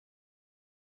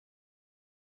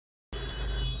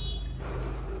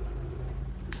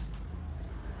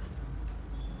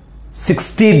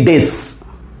60 days.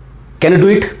 Can you do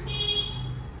it?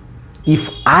 If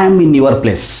I am in your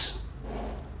place,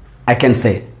 I can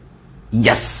say,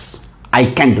 yes, I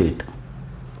can do it.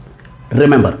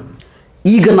 Remember,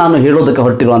 ಈಗ ನಾನು ಹೇಳೋದಕ್ಕೆ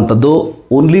ಹೊರಟಿರುವಂಥದ್ದು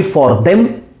only for them,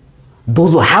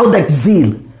 those who have that zeal,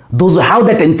 those who have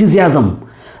that enthusiasm,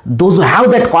 those who have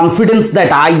that confidence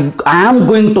that I am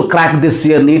going to crack this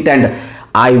year NEET and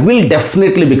I will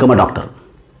definitely become a doctor.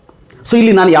 So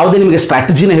ಇಲ್ಲಿ ನಾನು ಯಾವುದೇ ನಿಮಗೆ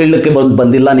ಸ್ಟ್ರಾಟಜಿನ ಹೇಳಲಿಕ್ಕೆ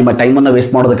ಬಂದಿಲ್ಲ, ನಿಮ್ಮ ಟೈಮನ್ನು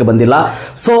waste ಮಾಡೋದಕ್ಕೆ ಬಂದಿಲ್ಲ.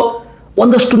 ಸೊ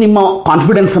ಒಂದಷ್ಟು ನಿಮ್ಮ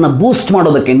ಕಾನ್ಫಿಡೆನ್ಸನ್ನು ಬೂಸ್ಟ್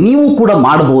ಮಾಡೋದಕ್ಕೆ ನೀವು ಕೂಡ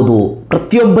ಮಾಡಬಹುದು,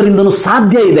 ಪ್ರತಿಯೊಬ್ಬರಿಂದನೂ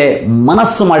ಸಾಧ್ಯ ಇದೆ,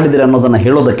 ಮನಸ್ಸು ಮಾಡಿದಿರಿ ಅನ್ನೋದನ್ನು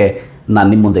ಹೇಳೋದಕ್ಕೆ ನಾನು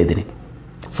ನಿಮ್ಮ ಮುಂದೆ ಇದ್ದೀನಿ.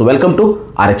 So welcome to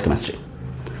RHchemistry.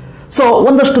 So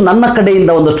ಒಂದಷ್ಟು ನನ್ನ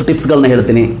ಕಡೆಯಿಂದ ಒಂದಷ್ಟು ಟಿಪ್ಸ್ಗಳನ್ನ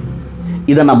ಹೇಳ್ತೀನಿ,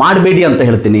 ಇದನ್ನು ಮಾಡಬೇಡಿ ಅಂತ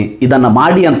ಹೇಳ್ತೀನಿ, ಇದನ್ನು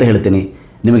ಮಾಡಿ ಅಂತ ಹೇಳ್ತೀನಿ.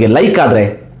 ನಿಮಗೆ ಲೈಕ್ ಆದರೆ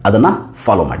ಅದನ್ನು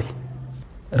ಫಾಲೋ ಮಾಡಿ.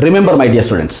 ರಿಮೆಂಬರ್ ಮೈ ಡಿಯರ್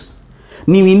ಸ್ಟೂಡೆಂಟ್ಸ್,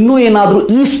 ನೀವು ಇನ್ನೂ ಏನಾದರೂ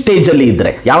ಈ ಸ್ಟೇಜಲ್ಲಿ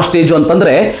ಇದ್ದರೆ, ಯಾವ ಸ್ಟೇಜು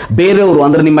ಅಂತಂದರೆ ಬೇರೆಯವರು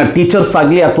ಅಂದರೆ ನಿಮ್ಮ ಟೀಚರ್ಸ್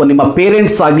ಆಗಲಿ ಅಥವಾ ನಿಮ್ಮ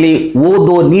ಪೇರೆಂಟ್ಸ್ ಆಗಲಿ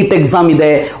ಓದೋ ನೀಟ್ ಎಕ್ಸಾಮ್ ಇದೆ,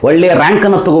 ಒಳ್ಳೆಯ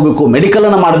ರ್ಯಾಂಕನ್ನು ತಗೋಬೇಕು,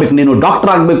 ಮೆಡಿಕಲನ್ನು ಮಾಡಬೇಕು, ನೀನು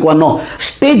ಡಾಕ್ಟರ್ ಆಗಬೇಕು ಅನ್ನೋ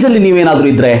ಸ್ಟೇಜಲ್ಲಿ ನೀವೇನಾದರೂ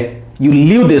ಇದ್ದರೆ, you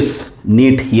leave this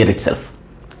neat here it self.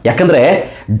 ಯಾಕಂದರೆ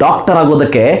ಡಾಕ್ಟರ್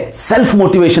ಆಗೋದಕ್ಕೆ ಸೆಲ್ಫ್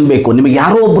ಮೋಟಿವೇಶನ್ ಬೇಕು. ನಿಮಗೆ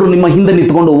ಯಾರೋ ಒಬ್ಬರು ನಿಮ್ಮ ಹಿಂದೆ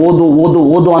ನಿಂತ್ಕೊಂಡು ಓದು ಓದು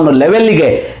ಓದು ಅನ್ನೋ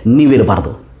ಲೆವೆಲ್ಲಿಗೆ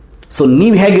ನೀವಿರಬಾರ್ದು. ಸೊ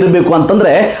ನೀವು ಹೇಗಿರಬೇಕು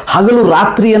ಅಂತಂದರೆ ಹಗಲು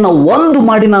ರಾತ್ರಿಯನ್ನು ಒಂದು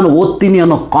ಮಾಡಿ ನಾನು ಓದ್ತೀನಿ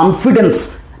ಅನ್ನೋ ಕಾನ್ಫಿಡೆನ್ಸ್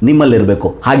ನಿಮ್ಮಲ್ಲಿರಬೇಕು.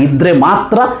 ಹಾಗಿದ್ದರೆ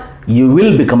ಮಾತ್ರ you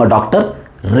will become a doctor.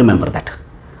 Remember that.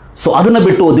 So ಅದನ್ನು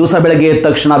ಬಿಟ್ಟು ದಿವಸ ಬೆಳಗ್ಗೆ ಎದ್ದ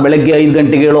ತಕ್ಷಣ ಬೆಳಗ್ಗೆ 5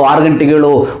 ಗಂಟೆಗೆ ಹೇಳು, 6 ಗಂಟೆಗೆ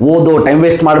ಹೇಳು, ಓದೋ, ಟೈಮ್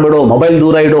ವೇಸ್ಟ್ ಮಾಡಬೇಡು, ಮೊಬೈಲ್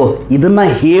ದೂರ ಇಡು, ಇದನ್ನು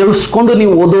ಹೇಳಿಸ್ಕೊಂಡು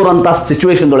ನೀವು ಓದೋರಂಥ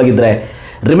ಸಿಚುವೇಶನ್ದೊಳಗಿದ್ರೆ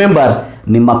ರಿಮೆಂಬರ್,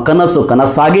 ನಿಮ್ಮ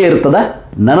ಕನಸಾಗೇ ಇರ್ತದೆ,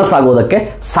 ನನಸಾಗೋದಕ್ಕೆ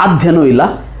ಸಾಧ್ಯನೂ ಇಲ್ಲ.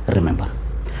 ರಿಮೆಂಬರ್,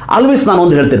 ಆಲ್ವೇಸ್ ನಾನು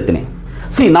ಒಂದು ಹೇಳ್ತಿರ್ತೀನಿ,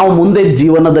 ನಾವು ಮುಂದೆ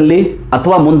ಜೀವನದಲ್ಲಿ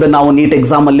ಅಥವಾ ಮುಂದೆ ನಾವು ನೀಟ್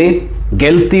ಎಕ್ಸಾಮಲ್ಲಿ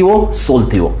ಗೆಲ್ತೀವೋ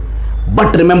ಸೋಲ್ತೀವೋ,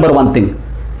 ಬಟ್ ರಿಮೆಂಬರ್ ಒನ್ ಥಿಂಗ್,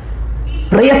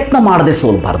 ಪ್ರಯತ್ನ ಮಾಡದೆ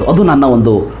ಸೋಲ್ಬಾರ್ದು. ಅದು ನನ್ನ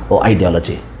ಒಂದು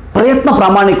ಐಡಿಯಾಲಜಿ. ಪ್ರಯತ್ನ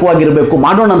ಪ್ರಾಮಾಣಿಕವಾಗಿರಬೇಕು,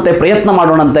 ಮಾಡೋಣಂತೆ, ಪ್ರಯತ್ನ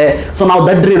ಮಾಡೋಣಂತೆ. ಸೊ ನಾವು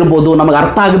ದಡ್ರಿ ಇರ್ಬೋದು, ನಮಗೆ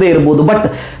ಅರ್ಥ ಆಗದೆ ಇರ್ಬೋದು, ಬಟ್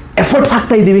ಎಫರ್ಟ್ಸ್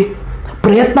ಹಾಕ್ತಾ ಇದ್ದೀವಿ,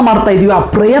 ಪ್ರಯತ್ನ ಮಾಡ್ತಾ ಇದ್ದೀವಿ. ಆ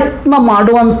ಪ್ರಯತ್ನ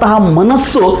ಮಾಡುವಂತಹ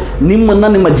ಮನಸ್ಸು ನಿಮ್ಮನ್ನು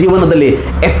ನಿಮ್ಮ ಜೀವನದಲ್ಲಿ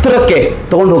ಎತ್ತರಕ್ಕೆ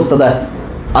ತೊಗೊಂಡು ಹೋಗ್ತದೆ.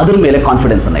 ಅದ್ರ ಮೇಲೆ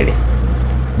ಕಾನ್ಫಿಡೆನ್ಸನ್ನು ಇಡಿ.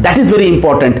 That is very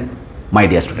important my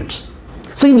dear students.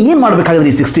 So ಇನ್ನು ಏನು ಮಾಡಬೇಕಾಗಿದೆ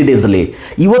ಈ 60 ಡೇಸಲ್ಲಿ?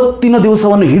 ಇವತ್ತಿನ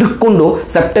ದಿವಸವನ್ನು ಹಿಡ್ಕೊಂಡು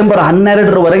ಸೆಪ್ಟೆಂಬರ್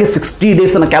 12ರವರೆಗೆ 60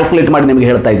 ಡೇಸನ್ನು ಕ್ಯಾಲ್ಕುಲೇಟ್ ಮಾಡಿ ನಿಮಗೆ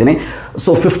ಹೇಳ್ತಾ ಇದ್ದೀನಿ.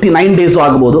 ಸೊ 59 ಡೇಸು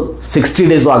ಆಗ್ಬೋದು, 60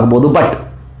 ಡೇಸು ಆಗ್ಬೋದು, ಬಟ್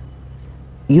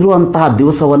ಇರುವಂತಹ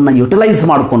ದಿವಸವನ್ನು ಯುಟಿಲೈಸ್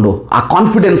ಮಾಡಿಕೊಂಡು ಆ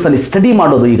ಕಾನ್ಫಿಡೆನ್ಸಲ್ಲಿ ಸ್ಟಡಿ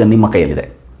ಮಾಡೋದು ಈಗ ನಿಮ್ಮ ಕೈಯಲ್ಲಿದೆ.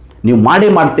 ನೀವು ಮಾಡೇ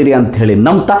ಮಾಡ್ತೀರಿ ಅಂತ ಹೇಳಿ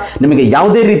ನಂಬ್ತಾ, ನಿಮಗೆ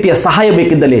ಯಾವುದೇ ರೀತಿಯ ಸಹಾಯ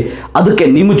ಬೇಕಿದ್ದಲ್ಲಿ ಅದಕ್ಕೆ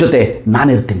ನಿಮ್ಮ ಜೊತೆ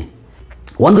ನಾನಿರ್ತೀನಿ.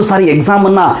 ಒಂದು ಸಾರಿ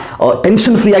ಎಕ್ಸಾಮನ್ನು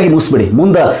ಟೆನ್ಷನ್ ಫ್ರೀ ಆಗಿ ಮುಗಿಸ್ಬಿಡಿ.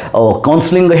 ಮುಂದೆ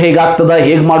ಕೌನ್ಸಿಲಿಂಗ್ ಹೇಗಾಗ್ತದೆ,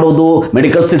 ಹೇಗೆ ಮಾಡೋದು,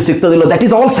 medical seat ಸಿಗ್ತದಿಲ್ಲ, that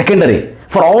is all secondary.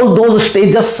 For all those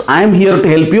stages I am here to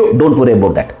help you, don't worry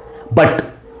about that. But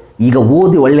ಈಗ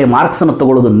ಓದಿ ಒಳ್ಳೆ ಮಾರ್ಕ್ಸನ್ನು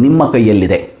ತಗೊಳ್ಳೋದು ನಿಮ್ಮ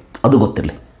ಕೈಯಲ್ಲಿದೆ, ಅದು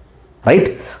ಗೊತ್ತಿರಲಿ, ರೈಟ್?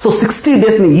 ಸೊ 60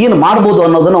 ಡೇಸ್ ನೀವು ಏನು ಮಾಡ್ಬೋದು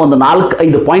ಅನ್ನೋದನ್ನು ಒಂದು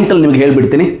 4-5 ಪಾಯಿಂಟಲ್ಲಿ ನಿಮಗೆ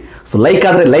ಹೇಳಿಬಿಡ್ತೀನಿ. ಸೊ ಲೈಕ್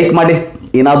ಆದರೆ ಲೈಕ್ ಮಾಡಿ,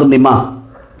 ಏನಾದರೂ ನಿಮ್ಮ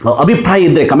ಅಭಿಪ್ರಾಯ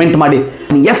ಇದ್ದರೆ ಕಮೆಂಟ್ ಮಾಡಿ.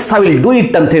 S I will do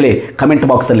it ಅಂಥೇಳಿ ಕಮೆಂಟ್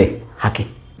ಬಾಕ್ಸಲ್ಲಿ ಹಾಕಿ.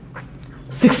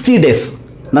 60 ಡೇಸ್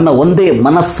ನನ್ನ ಒಂದೇ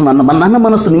ಮನಸ್ಸು, ನನ್ನ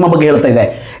ಮನಸ್ಸು ನಿಮ್ಮ ಬಗ್ಗೆ ಹೇಳ್ತಾ ಇದೆ,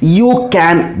 you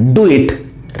can do it.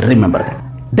 Remember that.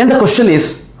 Then the question is,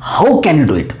 how can you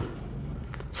do it?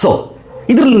 So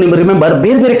ಇದರಲ್ಲಿ ನಿಮ್ಮ ರಿಮೆಂಬರ್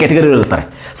ಬೇರೆ ಬೇರೆ ಕ್ಯಾಟಗರಿ ಇರ್ತಾರೆ.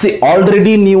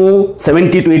 ಆಲ್ರೆಡಿ ನೀವು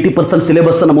 70 to 80%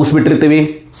 ಸಿಲೆಬಸ್ಸನ್ನು ಮುಗಿಸ್ಬಿಟ್ಟಿರ್ತೀವಿ.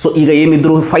 ಸೊ ಈಗ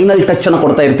ಏನಿದ್ರು ಫೈನಲ್ ಟಚನ್ನು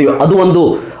ಕೊಡ್ತಾ ಇರ್ತೀವಿ, ಅದು ಒಂದು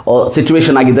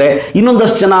ಸಿಚುವೇಶನ್ ಆಗಿದೆ.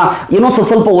 ಇನ್ನೊಂದಷ್ಟು ಜನ ಏನೋ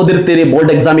ಸ್ವಲ್ಪ ಓದಿರ್ತೀರಿ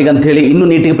ಬೋರ್ಡ್ ಎಕ್ಸಾಮಿಗೆ ಅಂತ ಹೇಳಿ, ಇನ್ನೂ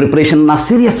ನೀಟಿಗೆ ಪ್ರಿಪ್ರೇಷನ್ನ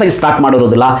ಸೀರಿಯಸ್ ಆಗಿ ಸ್ಟಾರ್ಟ್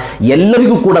ಮಾಡಿರೋದಿಲ್ಲ.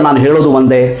 ಎಲ್ಲರಿಗೂ ಕೂಡ ನಾನು ಹೇಳೋದು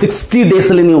ಒಂದೇ, 60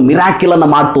 ಡೇಸಲ್ಲಿ ನೀವು ಮಿರಾಕಲನ್ನು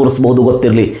ಮಾಡಿ ತೋರಿಸ್ಬೋದು.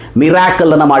 ಗೊತ್ತಿರಲಿ,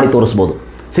 ಮಿರಾಕಲನ್ನು ಮಾಡಿ ತೋರಿಸ್ಬೋದು.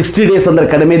 60 ಡೇಸ್ ಅಂದರೆ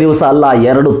ಕಡಿಮೆ ದಿವಸ ಅಲ್ಲ,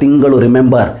 2 ತಿಂಗಳು.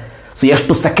 ರಿಮೆಂಬರ್. ಸೊ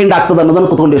ಎಷ್ಟು ಸೆಕೆಂಡ್ ಆಗ್ತದೆ ಅನ್ನೋದನ್ನು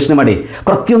ಕೂತ್ಕೊಂಡು ಯೋಚನೆ ಮಾಡಿ.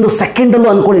 ಪ್ರತಿಯೊಂದು ಸೆಕೆಂಡಲ್ಲೂ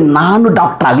ಅಂದ್ಕೊಳ್ಳಿ, ನಾನು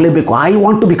ಡಾಕ್ಟರ್ ಆಗಲೇಬೇಕು, I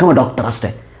want to become a doctor ಅಷ್ಟೇ.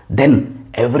 Then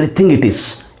everything it is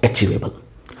achievable.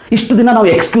 ಇಷ್ಟು ದಿನ ನಾವು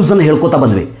ಎಕ್ಸ್ಕ್ಯೂಸನ್ನು ಹೇಳ್ಕೊತಾ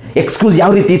ಬಂದ್ವಿ. ಎಕ್ಸ್ಕ್ಯೂಸ್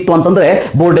ಯಾವ ರೀತಿ ಇತ್ತು ಅಂತಂದರೆ,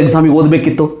 ಬೋರ್ಡ್ ಎಕ್ಸಾಮಿಗೆ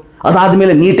ಓದಬೇಕಿತ್ತು,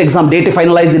 ಅದಾದಮೇಲೆ ನೀಟ್ ಎಕ್ಸಾಮ್ ಡೇಟ್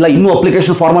ಫೈನಲೈಸ್ ಇಲ್ಲ, ಇನ್ನೂ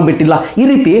ಅಪ್ಲಿಕೇಶನ್ ಫಾರ್ಮ ಬಿಟ್ಟಿಲ್ಲ, ಈ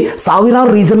ರೀತಿ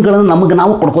ಸಾವಿರಾರು ರೀಸನ್ಗಳನ್ನು ನಮಗೆ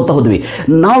ನಾವು ಕೊಡ್ಕೋತಾ ಹೋದ್ವಿ.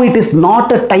 ನಾವು it is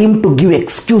not a time to give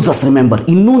excuses. Remember,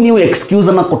 ಇನ್ನೂ ನೀವು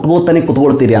ಎಕ್ಸ್ಕ್ಯೂಸನ್ನು ಕೊಟ್ಕೋತಾನೆ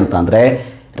ಕೂತ್ಕೊಳ್ತೀರಿ ಅಂತ ಅಂದರೆ,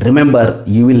 remember,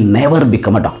 you will never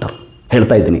become a doctor.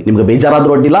 ಹೇಳ್ತಾ ಇದ್ದೀನಿ, ನಿಮಗೆ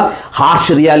ಬೇಜಾರಾದರೂ ಅಡ್ಡಿಲ್ಲ,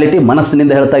 ಹಾರ್ಶ್ ರಿಯಾಲಿಟಿ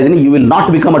ಮನಸ್ಸಿನಿಂದ ಹೇಳ್ತಾ ಇದ್ದೀನಿ. You will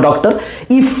not become a doctor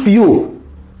if you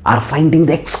are finding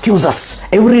the excuses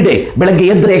every day. ಬೆಳಗ್ಗೆ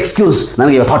ಎದ್ದರೆ ಎಕ್ಸ್ಕ್ಯೂಸ್,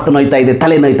 ನನಗೆ ಇವತ್ತು ಹೊಟ್ಟೆ ನೋಯ್ತಾ ಇದೆ,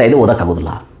 ತಲೆ ನೋಯ್ತಾ ಇದೆ,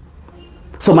 ಓದೋಕ್ಕಾಗೋದಿಲ್ಲ.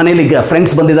 ಸೊ ಮನೇಲಿ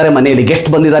ಫ್ರೆಂಡ್ಸ್ ಬಂದಿದ್ದಾರೆ, ಮನೆಯಲ್ಲಿ ಗೆಸ್ಟ್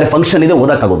ಬಂದಿದ್ದಾರೆ, ಫಂಕ್ಷನ್ ಇದೆ,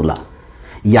 ಓದೋಕ್ಕಾಗೋದಿಲ್ಲ.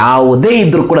 ಯಾವುದೇ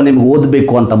ಇದ್ರೂ ಕೂಡ ನಿಮ್ಗೆ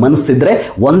ಓದಬೇಕು ಅಂತ ಮನಸ್ಸಿದ್ರೆ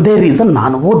ಒಂದೇ ರೀಸನ್,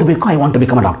 ನಾನು ಓದಬೇಕು, I want to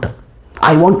become a doctor,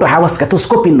 I want to have a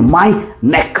stethoscope in my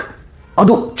neck.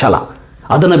 ಅದು ಛಲ.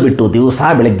 ಅದನ್ನು ಬಿಟ್ಟು ದಿವಸ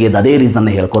ಬೆಳಗ್ಗೆ ಅದೇ ರೀಸನ್ನ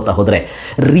ಹೇಳ್ಕೋತಾ ಹೋದರೆ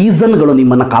ರೀಸನ್ಗಳು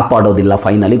ನಿಮ್ಮನ್ನು ಕಾಪಾಡೋದಿಲ್ಲ.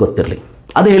 ಫೈನಲಿ ಗೊತ್ತಿರಲಿ,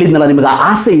 ಅದೇ ಹೇಳಿದ್ನಲ್ಲ, ನಿಮಗೆ ಆ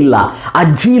ಆಸೆ ಇಲ್ಲ, ಆ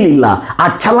ಜೀಲ್ ಇಲ್ಲ, ಆ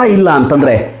ಛಲ ಇಲ್ಲ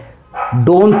ಅಂತಂದರೆ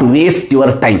don't waste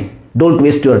your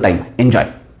time, enjoy.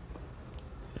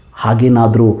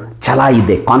 ಹಾಗೇನಾದರೂ ಛಲ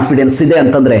ಇದೆ, ಕಾನ್ಫಿಡೆನ್ಸ್ ಇದೆ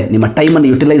ಅಂತಂದರೆ ನಿಮ್ಮ ಟೈಮನ್ನು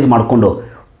ಯುಟಿಲೈಸ್ ಮಾಡಿಕೊಂಡು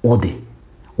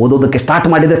ಓದೋದಕ್ಕೆ ಸ್ಟಾರ್ಟ್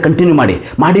ಮಾಡಿದರೆ ಕಂಟಿನ್ಯೂ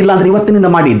ಮಾಡಿಲ್ಲ ಅಂದರೆ ಇವತ್ತಿನಿಂದ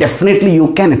ಮಾಡಿ. Definitely you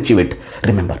can achieve it,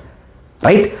 remember,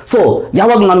 right? So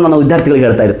ಯಾವಾಗಲೂ ನಾನು ನನ್ನ ವಿದ್ಯಾರ್ಥಿಗಳಿಗೆ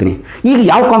ಹೇಳ್ತಾ ಇರ್ತೀನಿ, ಈಗ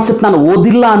ಯಾವ ಕಾನ್ಸೆಪ್ಟ್ ನಾನು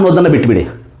ಓದಿಲ್ಲ ಅನ್ನೋದನ್ನು ಬಿಟ್ಬಿಡಿ,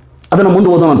 ಅದನ್ನು ಮುಂದೆ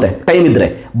ಓದೋಣಂತೆ ಟೈಮ್ ಇದ್ದರೆ.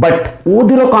 ಬಟ್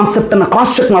ಓದಿರೋ ಕಾನ್ಸೆಪ್ಟನ್ನು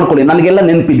ಕ್ರಾಸ್ ಚೆಕ್ ಮಾಡ್ಕೊಳ್ಳಿ, ನನಗೆಲ್ಲ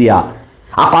ನೆನಪಿದೆಯಾ,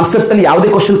 ಆ ಕಾನ್ಸೆಪ್ಟಲ್ಲಿ ಯಾವುದೇ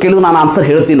ಕ್ವಶನ್ ಕೇಳಿದ್ರು ನಾನು ಆನ್ಸರ್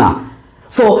ಹೇಳ್ತೀನಾ.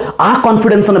 ಸೊ ಆ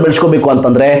ಕಾನ್ಫಿಡೆನ್ಸನ್ನು ಬೆಳೆಸ್ಕೋಬೇಕು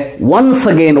ಅಂತಂದರೆ once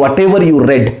again what ever you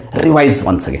read, revise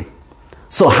once again.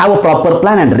 So have a proper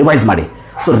plan and revise ಮಾಡಿ.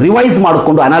 ಸೊ ರಿವೈಸ್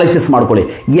ಮಾಡಿಕೊಂಡು ಅನಾಲಿಸಿಸ್ ಮಾಡ್ಕೊಳ್ಳಿ,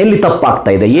 ಎಲ್ಲಿ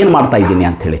ತಪ್ಪಾಗ್ತಾ ಇದೆ, ಏನು ಮಾಡ್ತಾ ಇದ್ದೀನಿ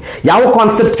ಅಂಥೇಳಿ. ಯಾವ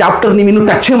ಕಾನ್ಸೆಪ್ಟ್ ಚಾಪ್ಟರ್ ನೀವು ಇನ್ನೂ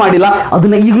ಟಚ್ ಮಾಡಿಲ್ಲ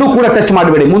ಅದನ್ನು ಈಗಲೂ ಕೂಡ ಟಚ್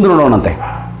ಮಾಡಬೇಡಿ, ಮುಂದೆ ನೋಡೋಣಂತೆ.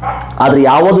 ಆದರೆ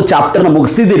ಯಾವುದು ಚಾಪ್ಟರ್ನ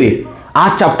ಮುಗಿಸಿದಿರಿ ಆ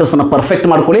ಚಾಪ್ಟರ್ಸನ್ನು ಪರ್ಫೆಕ್ಟ್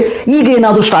ಮಾಡ್ಕೊಳ್ಳಿ. ಈಗ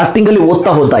ಏನಾದರೂ ಸ್ಟಾರ್ಟಿಂಗಲ್ಲಿ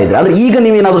ಓದ್ತಾ ಇದ್ರೆ, ಆದರೆ ಈಗ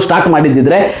ನೀವೇನಾದರೂ ಸ್ಟಾರ್ಟ್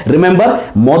ಮಾಡಿದ್ದಿದ್ರೆ ರಿಮೆಂಬರ್,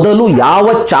 ಮೊದಲು ಯಾವ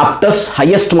ಚಾಪ್ಟರ್ಸ್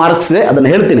ಹೈಯೆಸ್ಟ್ ಮಾರ್ಕ್ಸ್ ಇದೆ ಅದನ್ನು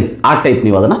ಹೇಳ್ತೀನಿ, ಆ ಟೈಪ್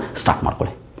ನೀವು ಅದನ್ನು ಸ್ಟಾರ್ಟ್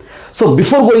ಮಾಡ್ಕೊಳ್ಳಿ. So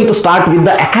before going to start with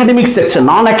the academic section,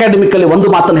 ನಾನ್ ಅಕಾಡೆಮಿಕಲ್ಲಿ ಒಂದು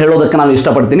ಮಾತನ್ನು ಹೇಳೋದಕ್ಕೆ ನಾನು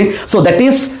ಇಷ್ಟಪಡ್ತೀನಿ. So that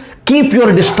is keep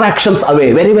your distractions away.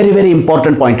 Very very very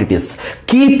important point it is.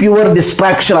 Keep your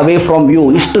distraction away from you.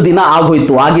 ಇಷ್ಟು ದಿನ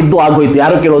ಆಗಿದ್ದು ಆಗೋಯ್ತು,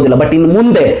 ಯಾರೂ ಕೇಳೋದಿಲ್ಲ. ಬಟ್ ಇನ್ನು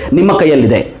ಮುಂದೆ ನಿಮ್ಮ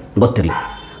ಕೈಯಲ್ಲಿದೆ, ಗೊತ್ತಿರಲಿ.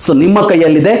 ಸೊ ನಿಮ್ಮ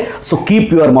ಕೈಯಲ್ಲಿದೆ. So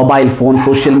keep your mobile phone,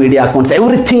 social media accounts,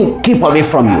 everything keep away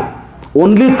from you.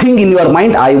 Only thing in your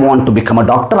mind, I want to become a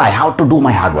doctor, I have to do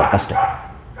my hard work, ಅಷ್ಟೇ.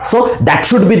 So that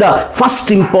should be the first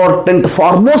important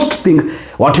foremost thing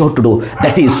what you have to do.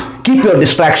 That is keep your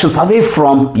distractions away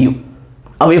from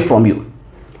you.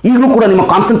 ಈಗಲೂ ಕೂಡ ನಿಮ್ಮ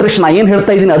concentration ಏನು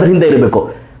ಹೇಳ್ತಾ ಇದ್ದೀನಿ ಅದ್ರ ಹಿಂದೆ ಇರಬೇಕು.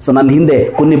 ಸೊ ನನ್ನ ಹಿಂದೆ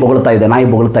ಕುನ್ನಿ ಬೊಗಳ್ತಾ ಇದೆ, ನಾಯಿ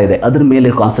ಬೊಗಳ್ತಾ ಇದೆ, ಅದ್ರ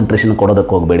ಮೇಲೆ ಕಾನ್ಸಂಟ್ರೇಷನ್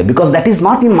ಕೊಡೋದಕ್ಕೆ ಹೋಗಬೇಡಿ. Because that is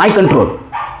not in my control.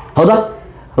 ಹೌದಾ?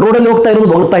 ರೋಡಲ್ಲಿ ಹೋಗ್ತಾ ಇರೋದು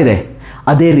ಬೊಗಳ್ತಾ ಇದೆ,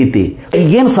 ಅದೇ ರೀತಿ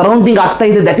ಏನು ಸರೌಂಡಿಂಗ್ ಆಗ್ತಾ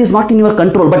ಇದೆ that is not in your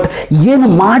control. But ಏನು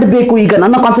ಮಾಡಬೇಕು ಈಗ,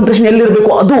 ನನ್ನ ಕಾನ್ಸಂಟ್ರೇಷನ್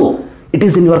ಎಲ್ಲಿರಬೇಕು, ಅದು it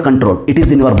is in your control, it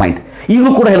is in your mind.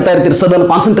 ಈಗಲೂ ಕೂಡ ಹೇಳ್ತಾ ಇರ್ತೀರಿ, ಸರ್ ನನ್ನ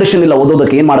ಕಾನ್ಸಂಟ್ರೇಷನ್ ಇಲ್ಲ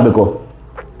ಓದೋದಕ್ಕೆ, ಏನು ಮಾಡಬೇಕು?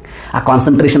 ಆ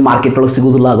ಕಾನ್ಸಂಟ್ರೇಷನ್ ಮಾರ್ಕೆಟ್ ಒಳಗೆ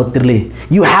ಸಿಗೋದಿಲ್ಲ, ಗೊತ್ತಿರಲಿ.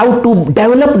 You have to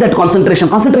develop that concentration.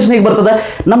 Concentration ಹೇಗೆ ಬರ್ತದೆ?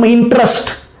 ನಮ್ಮ ಇಂಟ್ರೆಸ್ಟ್,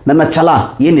 ನನ್ನ ಛಲ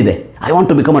ಏನಿದೆ, I want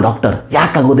to become a doctor,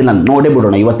 ಯಾಕೆ ಆಗೋದಿಲ್ಲ ನೋಡೇ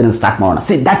ಬಿಡೋಣ, ಇವತ್ತಿನ ಸ್ಟಾರ್ಟ್ ಮಾಡೋಣ.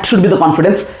 See that should be the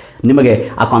confidence. ನಿಮಗೆ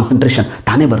ಆ ಕಾನ್ಸಂಟ್ರೇಷನ್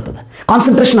ತಾನೇ ಬರ್ತದೆ.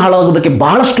 ಕಾನ್ಸಂಟ್ರೇಷನ್ ಹಾಳಾಗೋದಕ್ಕೆ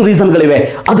ಬಹಳಷ್ಟು ರೀಸನ್ಗಳಿವೆ.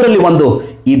 ಅದರಲ್ಲಿ ಒಂದು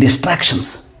ಈ ಡಿಸ್ಟ್ರಾಕ್ಷನ್ಸ್,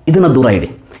 ಇದನ್ನು ದೂರ ಇಡಿ.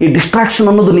 ಈ ಡಿಸ್ಟ್ರಾಕ್ಷನ್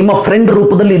ಅನ್ನೋದು ನಿಮ್ಮ ಫ್ರೆಂಡ್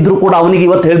ರೂಪದಲ್ಲಿ ಇದ್ರೂ ಕೂಡ ಅವನಿಗೆ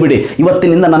ಇವತ್ತು ಹೇಳಿಬಿಡಿ,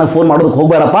 ಇವತ್ತಿನಿಂದ ನನಗೆ ಫೋನ್ ಮಾಡೋದಕ್ಕೆ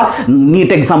ಹೋಗಬೇಡಪ್ಪ,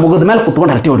 ನೀಟ್ ಎಕ್ಸಾಮ್ ಮುಗಿದ ಮೇಲೆ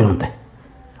ಕುತ್ಕೊಂಡು ಹರಟಿ ಹೊಡೆಯುವಂತೆ,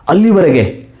 ಅಲ್ಲಿವರೆಗೆ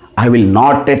I will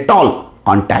not at all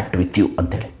contact with you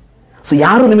ಅಂತೇಳಿ. ಸೊ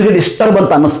ಯಾರು ನಿಮಗೆ ಡಿಸ್ಟರ್ಬ್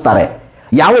ಅಂತ ಅನ್ನಿಸ್ತಾರೆ,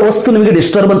 ಯಾವ ವಸ್ತು ನಿಮಗೆ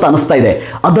ಡಿಸ್ಟರ್ಬ್ ಅಂತ ಅನ್ನಿಸ್ತಾ ಇದೆ,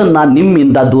 ಅದನ್ನು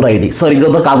ನಿಮ್ಮಿಂದ ದೂರ ಇಡಿ. ಸರ್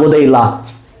ಇಡೋದಕ್ಕಾಗೋದಿಲ್ಲ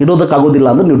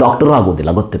ಅಂದರೆ ನೀವು ಡಾಕ್ಟರು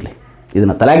ಆಗೋದಿಲ್ಲ, ಗೊತ್ತಿರಲಿ.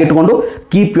 ಇದನ್ನು ತಲೆಗೆ ಇಟ್ಕೊಂಡು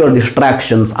keep your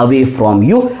distractions away from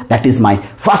you. That is my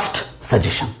first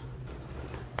suggestion.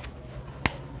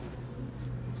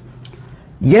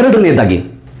 ಎರಡನೇದಾಗಿ,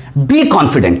 be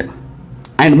confident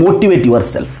and motivate your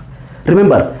self.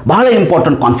 Remember, ಬಹಳ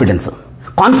ಇಂಪಾರ್ಟೆಂಟ್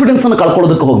ಕಾನ್ಫಿಡೆನ್ಸನ್ನು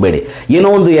ಕಳ್ಕೊಳ್ಳೋದಕ್ಕೆ ಹೋಗಬೇಡಿ. ಏನೋ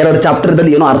ಒಂದು 2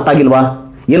 ಚಾಪ್ಟರ್ದಲ್ಲಿ ಏನೋ ಅರ್ಥ ಆಗಿಲ್ವಾ,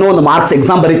 ಏನೋ ಒಂದು ಮಾರ್ಕ್ಸ್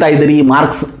ಎಕ್ಸಾಮ್ ಬರಿತಾ ಇದ್ದೀರಿ,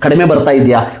 ಮಾರ್ಕ್ಸ್ ಕಡಿಮೆ ಬರ್ತಾ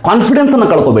ಇದೆಯಾ, ಕಾನ್ಫಿಡೆನ್ಸನ್ನು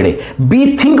ಕಳ್ಕೊಬೇಡಿ. B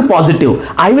think positive,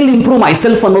 I will improve my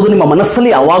self ಅನ್ನೋದು ನಿಮ್ಮ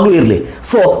ಮನಸ್ಸಲ್ಲಿ ಯಾವಾಗಲೂ ಇರಲಿ.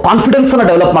 ಸೊ ಕಾನ್ಫಿಡೆನ್ಸನ್ನು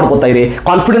ಡೆವಲಪ್ ಮಾಡ್ಕೋತಾ ಇರಿ,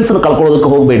 ಕಾನ್ಫಿಡೆನ್ಸನ್ನು ಕಳ್ಕೊಳ್ಳೋದಕ್ಕೆ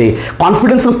ಹೋಗಬೇಡಿ.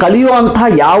 ಕಾನ್ಫಿಡೆನ್ಸನ್ನು ಕಲಿಯುವಂಥ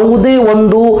ಯಾವುದೇ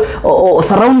ಒಂದು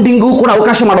ಸರೌಂಡಿಂಗು ಕೂಡ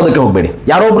ಅವಕಾಶ ಮಾಡೋದಕ್ಕೆ ಹೋಗಬೇಡಿ.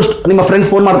 ಯಾರೊಬ್ರು ನಿಮ್ಮ ಫ್ರೆಂಡ್ಸ್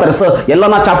ಫೋನ್ ಮಾಡ್ತಾರೆ, ಸರ್ ಎಲ್ಲ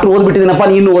ನಾ ಚಾಪ್ಟರ್ ಓದ್ಬಿಟ್ಟಿದ್ದೀನಪ್ಪ,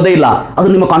 ನೀನು ಓದೇ ಇಲ್ಲ, ಅದು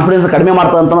ನಿಮ್ಮ ಕಾನ್ಫಿಡೆನ್ಸ್ ಕಡಿಮೆ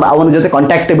ಮಾಡ್ತದೆ ಅಂತಂದ್ರೆ ಅವನ ಜೊತೆ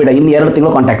ಕಾಂಟ್ಯಾಕ್ಟೇ ಬೇಡ, ಇನ್ನು 2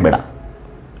 ತಿಂಗಳು ಕಾಂಟ್ಯಾಕ್ಟ್ ಬೇಡ,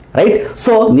 ರೈಟ್?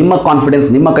 ಸೊ ನಿಮ್ಮ ಕಾನ್ಫಿಡೆನ್ಸ್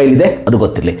ನಿಮ್ಮ ಕೈಲಿದೆ, ಅದು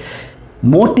ಗೊತ್ತಿರಲಿ.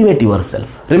 Motivate your self.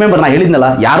 ರಿಮೆಂಬರ್, ನಾ ಹೇಳಿದ್ನಲ್ಲ,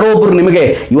 ಯಾರೋ ಒಬ್ಬರು ನಿಮಗೆ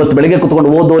ಇವತ್ತು ಬೆಳಗ್ಗೆ ಕುತ್ಕೊಂಡು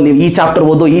ಓದೋ, ನೀವು ಈ ಚಾಪ್ಟರ್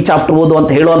ಓದೋ ಅಂತ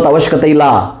ಹೇಳುವಂಥ ಅವಶ್ಯಕತೆ ಇಲ್ಲ.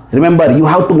 Remember, you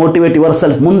have to motivate your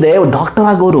self. ಮುಂದೆ ಡಾಕ್ಟರ್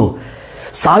ಆಗೋರು,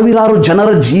 ಸಾವಿರಾರು ಜನರ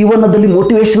ಜೀವನದಲ್ಲಿ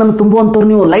ಮೋಟಿವೇಶನ್ ಅನ್ನು ತುಂಬುವಂಥವ್ರು,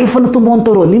 ನೀವು ಲೈಫನ್ನು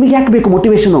ತುಂಬುವಂಥವ್ರು, ನಿಮಗೆ ಯಾಕೆ ಬೇಕು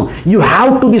motivation? You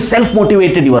have to B self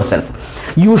motivated your self.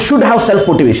 You should have self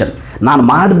motivation. ನಾನು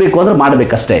ಮಾಡಬೇಕು ಅಂದರೆ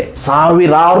ಮಾಡಬೇಕಷ್ಟೇ.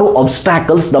 ಸಾವಿರಾರು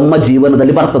ಆಬ್ಸ್ಟ್ಯಾಕಲ್ಸ್ ನಮ್ಮ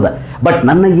ಜೀವನದಲ್ಲಿ ಬರ್ತದೆ. ಬಟ್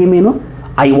ನನ್ನ ಏಮೇನು?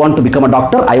 I want to become a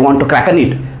doctor, I want to crack a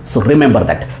neat. So remember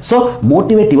that. So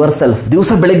motivate your self.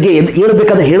 ದಿವಸ ಬೆಳಗ್ಗೆ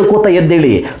ಹೇಳ್ಬೇಕಾದ್ರೆ ಹೇಳ್ಕೋತಾ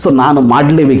ಎದ್ದೇಳಿ, ಸೊ ನಾನು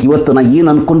ಮಾಡಲೇಬೇಕು, ಇವತ್ತು ನಾನು ಏನು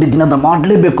ಅಂದ್ಕೊಂಡಿದ್ದೀನಿ ಅದನ್ನು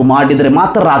ಮಾಡಲೇಬೇಕು, ಮಾಡಿದರೆ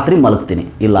ಮಾತ್ರ ರಾತ್ರಿ ಮಲಗ್ತೀನಿ,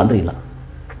 ಇಲ್ಲ ಅಂದರೆ ಇಲ್ಲ.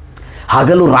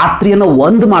 ಹಗಲು ರಾತ್ರಿಯನ್ನು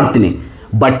ಒಂದು ಮಾಡ್ತೀನಿ,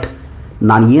 ಬಟ್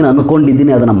ನಾನು ಏನು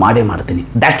ಅಂದ್ಕೊಂಡಿದ್ದೀನಿ ಅದನ್ನು ಮಾಡೇ ಮಾಡ್ತೀನಿ.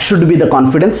 That should be the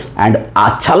confidence. And ಆ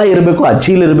ಛಲ ಇರಬೇಕು, ಆ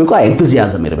ಚೀಲ್ ಇರಬೇಕು, ಆ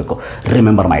ಎಂಥೂಸಿಯಾಸಮ್ ಇರಬೇಕು.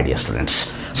 Remember my dear students.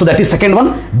 So that is second one,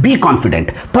 be confident.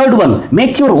 Third one,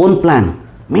 make your own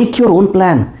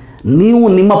plan. ನೀವು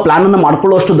ನಿಮ್ಮ ಪ್ಲ್ಯಾನನ್ನು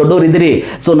ಮಾಡ್ಕೊಳ್ಳೋಷ್ಟು ದೊಡ್ಡವರು ಇದ್ದೀರಿ.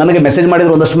 ಸೊ ನನಗೆ ಮೆಸೇಜ್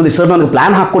ಮಾಡಿದ್ರು ಒಂದಷ್ಟು ಮಂದಿ, ಸರ್ ನನಗೆ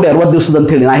ಪ್ಲ್ಯಾನ್ ಹಾಕ್ಕೊಡಿ 60 ದಿವಸದ ಅಂತ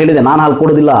ಹೇಳಿ. ನಾನು ಹೇಳಿದೆ, ನಾನು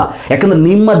ಹಾಕ್ಕೊಡೋದಿಲ್ಲ. ಯಾಕಂದರೆ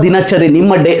ನಿಮ್ಮ ದಿನಚರಿ,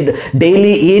 ನಿಮ್ಮ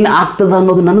ಡೈಲಿ ಏನು ಆಗ್ತದೆ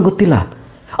ಅನ್ನೋದು ನನಗೆ ಗೊತ್ತಿಲ್ಲ.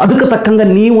 ಅದಕ್ಕೆ ತಕ್ಕಂಗೆ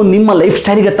ನೀವು ನಿಮ್ಮ ಲೈಫ್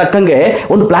ಸ್ಟೈಲಿಗೆ ತಕ್ಕಂಗೆ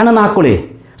ಒಂದು ಪ್ಲ್ಯಾನನ್ನು ಹಾಕ್ಕೊಳ್ಳಿ.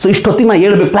 ಸೊ ಇಷ್ಟೊತ್ತಿಗೆ ನಾನು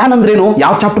ಹೇಳ್ಬೇಕು, ಪ್ಲ್ಯಾನ್ ಅಂದ್ರೇನು,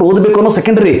 ಯಾವ ಚಾಪ್ಟರ್ ಓದಬೇಕು ಅನ್ನೋ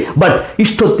ಸೆಕೆಂಡರಿ. ಬಟ್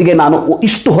ಇಷ್ಟೊತ್ತಿಗೆ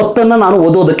ಇಷ್ಟು ಹೊತ್ತನ್ನು ನಾನು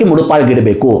ಓದೋದಕ್ಕೆ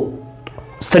ಮುಡುಪಾಗಿಡಬೇಕು.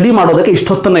 ಸ್ಟಡಿ ಮಾಡೋದಕ್ಕೆ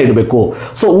ಇಷ್ಟೊತ್ತನ್ನು ಇಡಬೇಕು.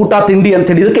 ಸೊ ಊಟ ತಿಂಡಿ ಅಂತ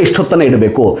ಹೇಳಿದಕ್ಕೆ ಇಷ್ಟೊತ್ತನ್ನು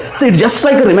ಇಡಬೇಕು. So it just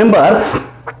like remember,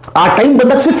 ಆ ಟೈಮ್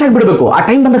ಬಂದಾಗ ಸ್ವಿಚ್ ಆಗಿಬಿಡಬೇಕು,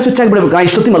 ನಾ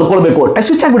ಇಷ್ಟೊತ್ತಿ ಮಲ್ಕೊಳ್ಬೇಕು,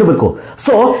 ಸ್ವಿಚ್ ಆಗಿಬಿಡಬೇಕು.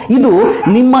 ಸೊ ಇದು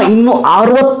ನಿಮ್ಮ ಇನ್ನು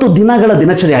 60 ದಿನಗಳ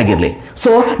ದಿನಚರಿ ಆಗಿರಲಿ.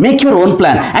 So make your own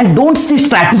plan and don't see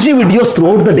strategy videos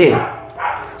throughout the day.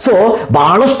 So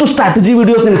ಬಹಳಷ್ಟು ಸ್ಟ್ರಾಟಜಿ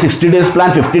ವಿಡಿಯೋಸ್ ನಿಮಗೆ 60 days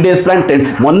ಪ್ಲಾನ್, 50 days ಪ್ಲಾನ್,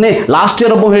 ಮೊನ್ನೆ ಲಾಸ್ಟ್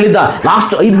ಇಯರ್ ಒಬ್ಬ ಹೇಳಿದ್ದ,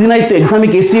 ಲಾಸ್ಟ್ 5 ದಿನ ಇತ್ತು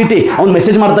ಎಕ್ಸಾಮಿಗೆ KCET, ಅವ್ನು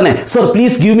ಮೆಸೇಜ್ ಮಾಡ್ತಾನೆ, sir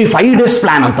please give me 5 days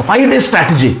plan ಅಂತ. 5 days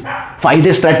ಸ್ಟ್ರಾಟಜಿ. 5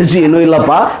 days ಸ್ಟ್ರಾಟಜಿ ಏನೂ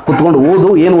ಇಲ್ಲಪ್ಪ, ಕುತ್ಕೊಂಡು ಓದು,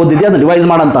 ಏನು ಓದಿದ್ಯಾ ಅದನ್ನು ರಿವೈಸ್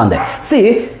ಮಾಡಂತ ಅಂದೆ. C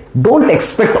don't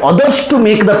expect others to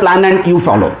make the plan and you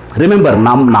follow. Remember,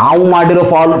 ನಾವು ಮಾಡಿರೋ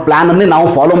ಪ್ಲಾನನ್ನೇ ನಾವು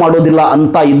ಫಾಲೋ ಮಾಡೋದಿಲ್ಲ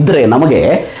ಅಂತ ಇದ್ದರೆ ನಮಗೆ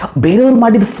ಬೇರೆಯವ್ರು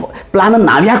ಮಾಡಿದ ಪ್ಲಾನನ್ನು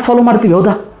ನಾವು ಯಾಕೆ ಫಾಲೋ ಮಾಡ್ತೀವಿ?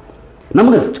 ಹೌದಾ?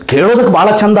 ನಮಗೆ ಕೇಳೋದಕ್ಕೆ ಭಾಳ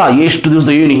ಚಂದ, ಎಷ್ಟು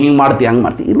ದಿವಸದ ಏನು ಹಿಂಗೆ ಮಾಡ್ತೀವಿ ಹಂಗೆ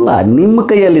ಮಾಡ್ತೀವಿ. ಇಲ್ಲ, ನಿಮ್ಮ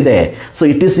ಕೈಯಲ್ಲಿದೆ. So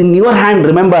it is in your hand,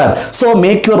 remember. So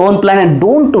make your own plan and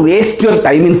don't waste your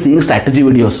time in seeing strategy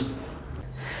videos.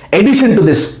 Edition to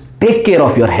this, take care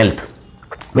of your health.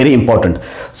 Very important.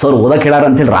 Sir ಓದಕ್ಕೆ ಹೇಳಾರ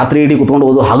ಅಂತೇಳಿ ರಾತ್ರಿ ಇಡೀ ಕುತ್ಕೊಂಡು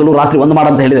ಓದು, ಹಗಲು ರಾತ್ರಿ ಒಂದು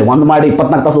ಮಾಡಂತ ಹೇಳಿದೆ. ಒಂದು ಮಾಡಿ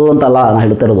 24 ತಾಸು ಓದು ಅಂತಲ್ಲ ನಾನು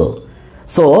ಹೇಳ್ತಾ ಇರೋದು.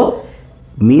 So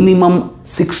minimum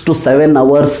 6 to 7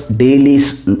 hours daily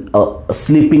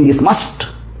sleeping is must.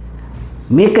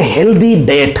 Make a healthy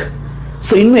diet.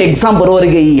 So ಇನ್ನು ಎಕ್ಸಾಮ್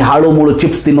ಬರೋವರೆಗೆ ಈ ಹಾಳು ಮೂಳು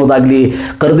ಚಿಪ್ಸ್ ತಿನ್ನೋದಾಗಲಿ,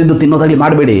 ಕರೆದಿದ್ದು ತಿನ್ನೋದಾಗಲಿ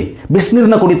ಮಾಡಬೇಡಿ.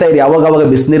 ಬಿಸಿನೀರನ್ನ ಕುಡಿತಾ ಇರಿ, ಆವಾಗವಾಗ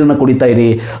ಬಿಸಿನೀರನ್ನ ಕುಡಿತಾ ಇರಿ.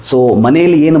 ಸೊ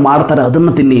ಮನೆಯಲ್ಲಿ ಏನು ಮಾಡ್ತಾರೆ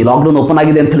ಅದನ್ನು ತಿನ್ನಿ. ಲಾಕ್ಡೌನ್ ಓಪನ್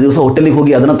ಆಗಿದೆ ಅಂತ ಹೇಳಿ ದಿವಸ ಹೋಟೆಲಿಗೆ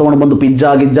ಹೋಗಿ ಅದನ್ನು ತೊಗೊಂಡು ಬಂದು ಪಿಜ್ಜಾ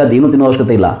ಅದೇನು ತಿನ್ನೋ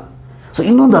ಅವಶ್ಯಕತೆ ಇಲ್ಲ. ಸೊ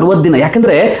ಇನ್ನೊಂದು 60 ದಿನ,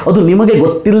 ಯಾಕೆಂದರೆ ಅದು ನಿಮಗೆ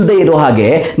ಗೊತ್ತಿಲ್ಲದೆ ಇರೋ ಹಾಗೆ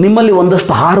ನಿಮ್ಮಲ್ಲಿ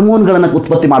ಒಂದಷ್ಟು ಹಾರ್ಮೋನ್ಗಳನ್ನು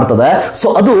ಉತ್ಪತ್ತಿ ಮಾಡ್ತದೆ. ಸೊ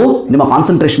ಅದು ನಿಮ್ಮ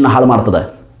ಕಾನ್ಸಂಟ್ರೇಷನ್ನ ಹಾಳು ಮಾಡ್ತದೆ.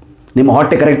 ನಿಮ್ಮ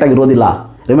ಹೊಟ್ಟೆ ಕರೆಕ್ಟಾಗಿ ಇರೋದಿಲ್ಲ.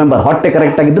 ರಿಮೆಂಬರ್, ಹೊಟ್ಟೆ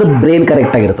ಕರೆಕ್ಟಾಗಿದ್ದರೆ brain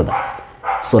ಕರೆಕ್ಟಾಗಿರ್ತದೆ.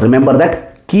 So remember that,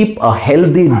 keep a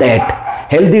healthy diet.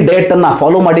 Healthy ಡಯಟನ್ನು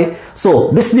follow ಮಾಡಿ. ಸೊ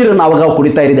ಬಿಸಿನೀರನ್ನು ಆವಾಗ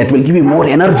ಕುಡಿತಾ ಇರಿ. That will give you more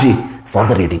energy for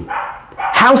the reading.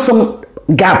 Have some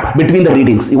gap between the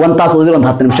readings. ಈ 1 ತಾಸು ಓದಿದ್ರೆ ಒಂದು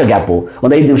 10 ನಿಮಿಷ ಗ್ಯಾಪು,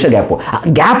 ಒಂದು 5 ನಿಮಿಷ ಗ್ಯಾಪು.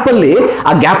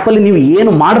 ಆ ಗ್ಯಾಪಲ್ಲಿ ನೀವು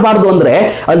ಏನು ಮಾಡಬಾರ್ದು ಅಂದರೆ,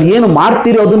 ಅಲ್ಲಿ ಏನು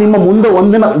ಮಾಡ್ತೀರೋ ಅದು ನಿಮ್ಮ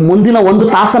ಮುಂದಿನ 1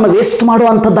 ತಾಸನ್ನು ವೇಸ್ಟ್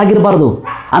ಮಾಡುವಂಥದ್ದಾಗಿರಬಾರ್ದು.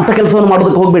 ಅಂಥ ಕೆಲಸವನ್ನು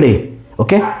ಮಾಡೋದಕ್ಕೆ ಹೋಗಬೇಡಿ.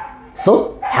 Okay? So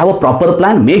have a proper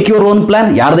plan, make your own plan.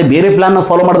 ಯಾರದೇ ಬೇರೆ ಪ್ಲಾನ್ನ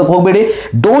ಫಾಲೋ ಮಾಡೋದಕ್ಕೆ ಹೋಗಬೇಡಿ.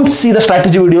 Don't see the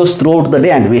strategy videos throughout the day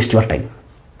and waste your time.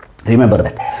 Remember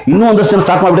that. ಇನ್ನೂ ಒಂದಷ್ಟು ಜನ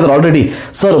ಸ್ಟಾರ್ಟ್ ಮಾಡಿಬಿಟ್ಟಿದ್ದಾರೆ ಆಲ್ರೆಡಿ.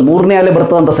 ಸರ್ 3ನೇ ಅಲೆ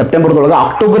ಬರ್ತದಂತ ಸೆಪ್ಟೆಂಬರ್ದೊಳಗೆ,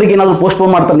 ಅಕ್ಟೋಬರ್ಗೆ ಏನಾದರೂ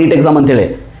ಪೋಸ್ಟ್ಪೋನ್ ಮಾಡ್ತಾರೆ ನೀಟ್ ಎಕ್ಸಾಮ್ ಅಂತೇಳಿ.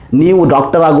 ನೀವು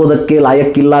ಡಾಕ್ಟರ್ ಆಗೋದಕ್ಕೆ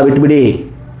ಲಾಯಕ್ಕಿಲ್ಲ, ಬಿಟ್ಬಿಡಿ.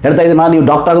 ಹೇಳ್ತಾ ಇದ್ದೀನಿ ನಾನು, ನೀವು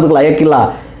ಡಾಕ್ಟರ್ ಆಗೋದಕ್ಕೆ ಲಾಯಕ್ಕಿಲ್ಲ.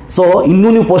 ಸೊ ಇನ್ನೂ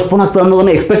ನೀವು ಪೋಸ್ಟ್ಪೋನ್ ಆಗ್ತದೆ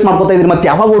ಅನ್ನೋದನ್ನು ಎಕ್ಸ್ಪೆಕ್ಟ್ ಮಾಡ್ಕೊತಾ ಇದ್ದೀರಿ. ಮತ್ತೆ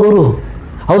ಯಾವಾಗ ಓದೋರು?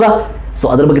 ಹೌದಾ? ಸೊ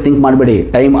ಅದ್ರ ಬಗ್ಗೆ ಥಿಂಕ್ ಮಾಡಬೇಡಿ.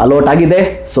 ಟೈಮ್ ಅಲೋಟ್ ಆಗಿದೆ.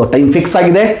 ಸೊ ಟೈಮ್ ಫಿಕ್ಸ್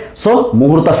ಆಗಿದೆ. ಸೊ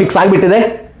ಮುಹೂರ್ತ ಫಿಕ್ಸ್ ಆಗಿಬಿಟ್ಟಿದೆ.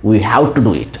 We have to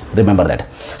do it. Remember that.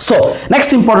 So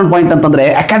next important point ಅಂತಂದರೆ,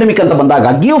 ಅಕಾಡೆಮಿಕ್ ಅಂತ ಬಂದಾಗ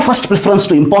give first preference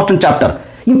to important chapter.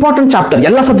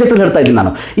 ಎಲ್ಲ ಸಬ್ಜೆಕ್ಟಲ್ಲಿ ಹೇಳ್ತಾ ಇದ್ದೀನಿ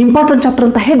ನಾನು. ಇಂಪಾರ್ಟೆಂಟ್ ಚಾಪ್ಟರ್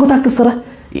ಅಂತ ಹೇಗೆ ಗೊತ್ತಾಗ್ತದೆ sir?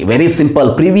 Very simple.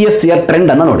 Previous year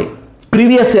ಟ್ರೆಂಡನ್ನು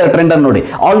ನೋಡಿ.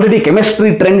 ಆಲ್ರೆಡಿ ಕೆಮಿಸ್ಟ್ರಿ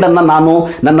ಟ್ರೆಂಡನ್ನು ನಾನು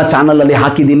ನನ್ನ ಚಾನಲಲ್ಲಿ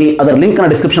ಹಾಕಿದ್ದೀನಿ. ಅದರ ಲಿಂಕ್ನ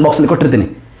ಡಿಸ್ಕ್ರಿಪ್ಷನ್ ಬಾಕ್ಸಲ್ಲಿ ಕೊಟ್ಟಿರ್ತೀನಿ.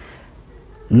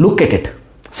 Look at it.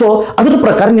 ಸೊ ಅದರ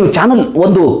ಪ್ರಕಾರ ನೀವು ಚಾನಲ್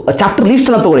ಒಂದು ಚಾಪ್ಟರ್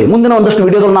ಲೀಸ್ಟನ್ನು ತಗೊಳ್ಳಿ. ಮುಂದಿನ ಒಂದಷ್ಟು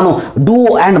ವಿಡಿಯೋದಲ್ಲಿ ನಾನು do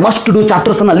and must do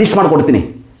ಚಾಪ್ಟರ್ಸನ್ನು list ಮಾಡಿಕೊಡ್ತೀನಿ.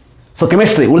 ಸೊ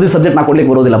ಕೆಮಿಸ್ಟ್ರಿ ಉಳಿದ ಸಬ್ಜೆಕ್ಟ್ ನಾನು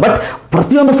ಕೊಡ್ಲಿಕ್ಕೆ ಬರೋದಿಲ್ಲ. ಬಟ್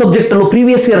ಪ್ರತಿಯೊಂದು ಸಬ್ಜೆಕ್ಟಲ್ಲೂ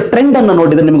ಪ್ರೀವಿಯಸ್ ಇಯರ್ ಟ್ರೆಂಡನ್ನು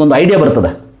ನೋಡಿದರೆ ನಿಮಗೊಂದು ಐಡಿಯಾ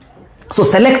ಬರ್ತದೆ. So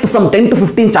select some 10 to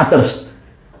 15 chapters.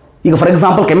 ಈಗ ಫಾರ್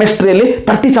ಎಕ್ಸಾಂಪಲ್ ಕೆಮಿಸ್ಟ್ರಿಯಲ್ಲಿ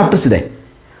 30 ಚಾಪ್ಟರ್ಸ್ ಇದೆ.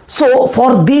 So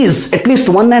for these at least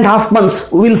 1.5 months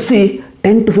we will see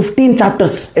 10 to 15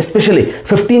 chapters, especially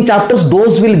 15 chapters.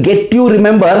 Those will get you,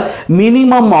 remember,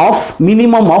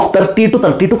 minimum of 30 to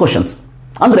 32 questions.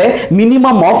 ಅಂದರೆ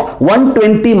minimum of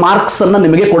 120 marks ಅನ್ನು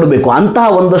ನಿಮಗೆ ಕೊಡಬೇಕು. ಅಂತಹ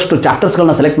ಒಂದಷ್ಟು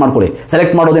ಚಾಪ್ಟರ್ಸ್ಗಳನ್ನ select ಮಾಡ್ಕೊಳ್ಳಿ.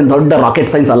 Select ಮಾಡೋದೇನು ದೊಡ್ಡ ರಾಕೆಟ್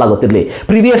ಸೈನ್ಸ್ ಅಲ್ಲ, ಗೊತ್ತಿರಲಿ.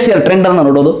 ಪ್ರೀವಿಯಸ್ ಇಯರ್ ಟ್ರೆಂಡನ್ನು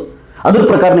ನೋಡೋದು, ಅದ್ರ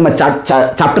ಪ್ರಕಾರ ನಿಮ್ಮ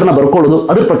ಚಾಪ್ಟರ್ನ ಬರ್ಕೊಳ್ಳೋದು,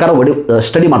 ಅದ್ರ ಪ್ರಕಾರ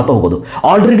ಸ್ಟಡಿ ಮಾಡ್ತಾ ಹೋಗೋದು.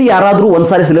 ಆಲ್ರೆಡಿ ಯಾರಾದರೂ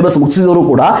ಒಂದ್ಸಾರಿ ಸಿಲೆಬಸ್ ಮುಗಿಸಿದವರು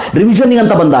ಕೂಡ ರಿವಿಷನಿಂಗ್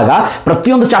ಅಂತ ಬಂದಾಗ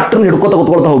ಪ್ರತಿಯೊಂದು ಚಾಪ್ಟರ್ನ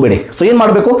ಹಿಡ್ಕೊಳ್ತಾ ಹೋಗಬೇಡಿ. ಸೊ ಏನು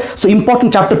ಮಾಡಬೇಕು? So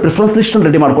important chapter preference ಲಿಸ್ಟನ್ನು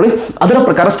ready ಮಾಡ್ಕೊಳ್ಳಿ. ಅದರ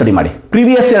ಪ್ರಕಾರ ಸ್ಟಡಿ ಮಾಡಿ.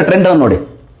 ಪ್ರೀವಿಯಸ್ ಇಯರ್ ಟ್ರೆಂಡನ್ನು ನೋಡಿ.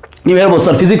 ನೀವು ಹೇಳ್ಬೋದು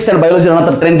ಸರ್ ಫಿಸಿಕ್ಸ್ ಆ್ಯಂಡ್ ಬಯಾಲಜಿ ನನ್ನ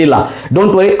ಹತ್ರ ಟ್ರೆಂಡ್ ಇಲ್ಲ.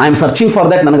 Don't worry, I am searching for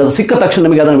that. ನನಗೆ ಅದು ಸಿಕ್ಕ ತಕ್ಷಣ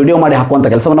ನಿಮಗೆ ಅದನ್ನು ವಿಡಿಯೋ ಮಾಡಿ ಹಾಕುವಂಥ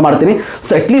ಕೆಲಸವನ್ನು ಮಾಡ್ತೀನಿ.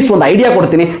 ಸೊ ಅಟ್ಲೀಸ್ಟ್ ಒಂದು ಐಡಿಯಾ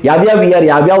ಕೊಡ್ತೀನಿ,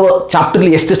 ಯಾವ್ಯಾವ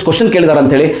ಚಾಪ್ಟರ್ಲಿ ಎಷ್ಟೆಷ್ಟು ಕ್ವಶನ್ ಕೇಳಿದಾರೆ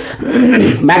ಅಂತೇಳಿ.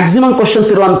 ಮ್ಯಾಕ್ಸಿಮಮ್ ಕ್ವಶನ್ಸ್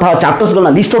ಇರುವಂತಹ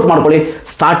ಚಾಪ್ಟರ್ಸ್ಗಳನ್ನ ಲೀಸ್ಟ್ ಔಟ್ ಮಾಡ್ಕೊಳ್ಳಿ.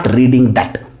 Start reading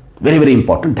that. Very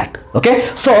important that. Okay?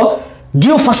 So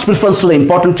give first preference to the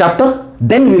important chapter,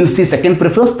 then will see second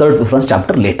preference, third preference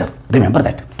chapter litre. Remember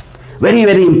that. Very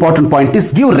important point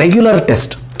is give regular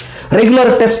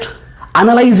test.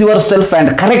 Analyse your self and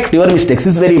correct your mistakes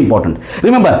is very important.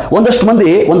 Remember, ಒಂದಷ್ಟು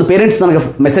ಮಂದಿ ಒಂದು parents ನನಗೆ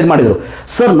message ಮಾಡಿದರು,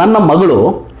 sir ನನ್ನ ಮಗಳು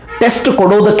test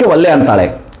ಕೊಡೋದಕ್ಕೆ ಒಲ್ಲೆ ಅಂತಾಳೆ,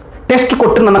 ಟೆಸ್ಟ್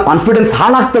ಕೊಟ್ಟರೆ ನನ್ನ ಕಾನ್ಫಿಡೆನ್ಸ್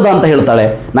ಹಾಳಾಗ್ತದ ಅಂತ ಹೇಳ್ತಾಳೆ,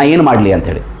 ನಾ ಏನು ಮಾಡಲಿ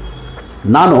ಅಂಥೇಳಿ.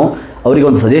 ನಾನು ಅವರಿಗೆ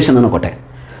ಒಂದು ಸಜೆಷನನ್ನು ಕೊಟ್ಟೆ.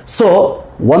 ಸೊ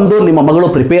ಒಂದು, ನಿಮ್ಮ ಮಗಳು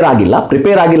ಪ್ರಿಪೇರ್ ಆಗಿಲ್ಲ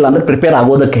ಅಂದರೆ ಪ್ರಿಪೇರ್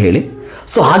ಆಗೋದಕ್ಕೆ ಹೇಳಿ.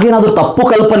 ಸೊ ಹಾಗೇನಾದರೂ ತಪ್ಪು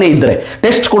ಕಲ್ಪನೆ ಇದ್ದರೆ,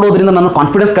 ಟೆಸ್ಟ್ ಕೊಡೋದ್ರಿಂದ ನನ್ನ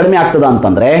ಕಾನ್ಫಿಡೆನ್ಸ್ ಕಡಿಮೆ ಆಗ್ತದ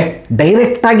ಅಂತಂದರೆ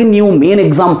ಡೈರೆಕ್ಟಾಗಿ ನೀವು ಮೇನ್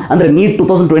ಎಕ್ಸಾಮ್ ಅಂದರೆ ನೀಟ್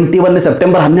 2021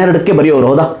 ಸೆಪ್ಟೆಂಬರ್ 12ಕ್ಕೆ ಬರೆಯೋರು.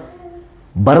 ಹೌದಾ?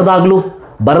 ಬರೆದಾಗಲೂ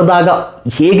ಬರೆದಾಗ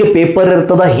ಹೇಗೆ ಪೇಪರ್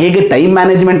ಇರ್ತದ, ಹೇಗೆ ಟೈಮ್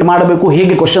ಮ್ಯಾನೇಜ್ಮೆಂಟ್ ಮಾಡಬೇಕು,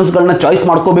 ಹೇಗೆ ಕ್ವಶನ್ಸ್ಗಳನ್ನ ಚಾಯ್ಸ್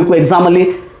ಮಾಡ್ಕೋಬೇಕು ಎಕ್ಸಾಮಲ್ಲಿ.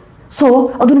 ಸೊ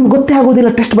ಅದು ನಿಮ್ಗೆ ಗೊತ್ತೇ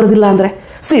ಆಗೋದಿಲ್ಲ ಟೆಸ್ಟ್ ಬರೋದಿಲ್ಲ ಅಂದರೆ.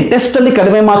 ಟೆಸ್ಟಲ್ಲಿ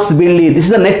ಕಡಿಮೆ marks ಬೀಳಲಿ, this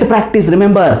is a net practice.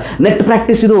 Remember, net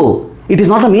practice ಇದು, it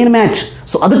is not a main match.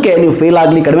 So ಅದಕ್ಕೆ ನೀವು ಫೇಲ್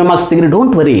ಆಗಲಿ, ಕಡಿಮೆ ಮಾರ್ಕ್ಸ್ ತೆಗೀರಿ,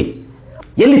 ಡೋಂಟ್ ವರಿ.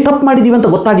 ಎಲ್ಲಿ ತಪ್ಪು ಮಾಡಿದ್ದೀವಿ ಅಂತ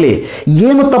ಗೊತ್ತಾಗಲಿ,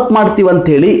 ಏನು ತಪ್ಪು ಮಾಡ್ತೀವಿ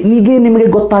ಅಂತೇಳಿ ಈಗೇ ನಿಮಗೆ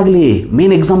ಗೊತ್ತಾಗಲಿ,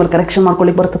 ಮೇನ್ ಎಕ್ಸಾಮಲ್ಲಿ ಕರೆಕ್ಷನ್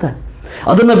ಮಾಡ್ಕೊಳ್ಳಿಕ್ಕೆ ಬರ್ತದೆ.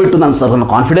 ಅದನ್ನು ಬಿಟ್ಟು ನಾನು ಸರ್ ನನ್ನ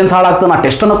ಕಾನ್ಫಿಡೆನ್ಸ್ ಹಾಳಾಗ್ತದೆ, ನಾನು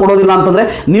ಟೆಸ್ಟನ್ನು ಕೊಡೋದಿಲ್ಲ ಅಂತಂದರೆ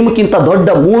ನಿಮ್ಗಿಂತ ದೊಡ್ಡ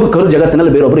ಮೂರ್ಖರು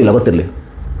ಜಗತ್ತಿನಲ್ಲಿ ಬೇರೊಬ್ಬರು ಇಲ್ಲ, ಗೊತ್ತಿರಲಿ.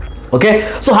 ಓಕೆ,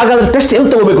 ಸೊ ಹಾಗಾದರೆ ಟೆಸ್ಟ್ ಎಲ್ಲಿ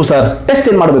ತಗೋಬೇಕು ಸರ್? ಟೆಸ್ಟ್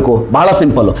ಏನು ಮಾಡಬೇಕು? ಬಹಳ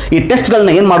ಸಿಂಪಲ್ಲು. ಈ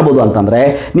ಟೆಸ್ಟ್ಗಳನ್ನ ಏನು ಮಾಡ್ಬೋದು ಅಂತಂದರೆ,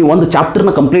 ನೀವು ಒಂದು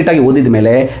ಚಾಪ್ಟರ್ನ ಕಂಪ್ಲೀಟಾಗಿ ಓದಿದ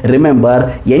ಮೇಲೆ ರಿಮೆಂಬರ್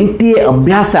NTA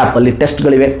ಅಭ್ಯಾಸ ಆ್ಯಪಲ್ಲಿ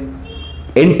ಟೆಸ್ಟ್ಗಳಿವೆ,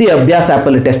 NTA ಅಭ್ಯಾಸ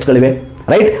ಆ್ಯಪಲ್ಲಿ ಟೆಸ್ಟ್ಗಳಿವೆ,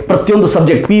 ರೈಟ್? ಪ್ರತಿಯೊಂದು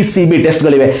ಸಬ್ಜೆಕ್ಟ್ PCB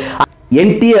ಟೆಸ್ಟ್ಗಳಿವೆ.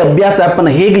 NTA ಅಭ್ಯಾಸ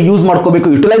ಆ್ಯಪನ್ನು ಹೇಗೆ ಯೂಸ್ ಮಾಡ್ಕೋಬೇಕು,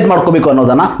 ಯುಟಿಲೈಸ್ ಮಾಡ್ಕೋಬೇಕು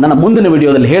ಅನ್ನೋದನ್ನು ನನ್ನ ಮುಂದಿನ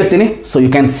ವಿಡಿಯೋದಲ್ಲಿ ಹೇಳ್ತೀನಿ. So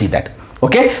you can see that.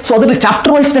 Okay, so ಅದರಲ್ಲಿ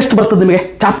ಚಾಪ್ಟರ್ ವೈಸ್ ಟೆಸ್ಟ್ ಬರ್ತದೆ ನಿಮಗೆ.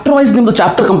 ಚಾಪ್ಟರ್ ವೈಸ್ ನಿಮ್ಮದು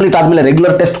ಚಾಪ್ಟರ್ ಕಂಪ್ಲೀಟ್ ಆದಮೇಲೆ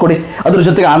ರೆಗ್ಯುಲರ್ ಟೆಸ್ಟ್ ಕೊಡಿ, ಅದ್ರ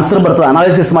ಜೊತೆಗೆ ಆನ್ಸರ್ ಬರ್ತದೆ,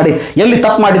 ಅನಾಲಿಸಿಸ್ ಮಾಡಿ ಎಲ್ಲಿ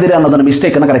ತಪ್ಪು ಮಾಡಿದ್ದೀರಿ ಅನ್ನೋದನ್ನು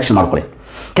ಮಿಸ್ಟೇಕನ್ನು ಕರೆಕ್ಷನ್ ಮಾಡ್ಕೊಳ್ಳಿ.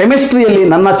 ಕೆಮಿಸ್ಟ್ರಿಯಲ್ಲಿ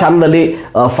ನನ್ನ ಚಾನಲಲ್ಲಿ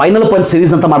ಫೈನಲ್ ಪಾಯಿಂಟ್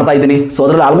ಸೀರೀಸ್ ಅಂತ ಮಾಡ್ತಾ ಇದ್ದೀನಿ. ಸೊ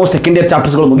ಅದರಲ್ಲಿ ಆಲ್ಮೋಸ್ಟ್ ಸೆಕೆಂಡ್ ಇಯರ್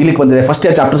ಚಾಪ್ಟರ್ಸ್ಗಳು ಮುಗಿಲಿಕ್ಕೆ ಬಂದಿದೆ, ಫಸ್ಟ್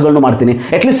ಇಯರ್ ಚಾಪ್ಟರ್ಸ್ಗಳನ್ನು ಮಾಡ್ತೀನಿ.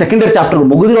 At least second year chapter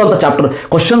ಮುಗಿದಿರುವಂಥ chapter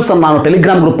ಕ್ವಶನ್ಸನ್ನು ನಾನು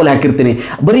ಟೆಲಿಗ್ರಾಮ್ ಗ್ರೂಪಲ್ಲಿ ಹಾಕಿರ್ತೀನಿ.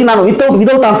 ಬರೀ ನಾನು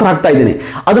ವಿದೌಟ್ ಆನ್ಸರ್ ಹಾಕ್ತಾ ಇದ್ದೀನಿ.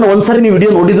 ಅದನ್ನು ಒಂದ್ಸರಿ ನೀವು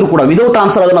ವಿಡಿಯೋ ನೋಡಿದ್ರು ಕೂಡ ವಿದೌಟ್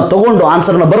ಆನ್ಸರ್ ಅದನ್ನು ತೊಗೊಂಡು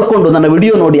ಆನ್ಸರ್ನ ಬರ್ಕೊಂಡು ನನ್ನ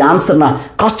ವಿಡಿಯೋ ನೋಡಿ ಆನ್ಸರ್ನ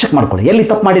ಕ್ರಾಸ್ ಚೆಕ್ ಮಾಡ್ಕೊಳ್ಳಿ, ಎಲ್ಲಿ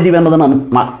ತಪ್ಪು ಮಾಡಿದ್ದೀವಿ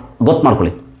ಅನ್ನೋದನ್ನು ಗೊತ್ತು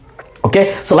ಮಾಡ್ಕೊಳ್ಳಿ.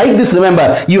 Okay, so like this, remember,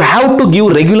 you have to give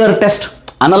regular test,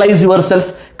 analyze yourself,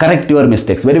 correct your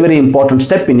mistakes. Very, very important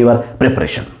step in your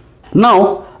preparation. Now,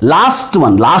 last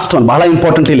one, ಬಹಳ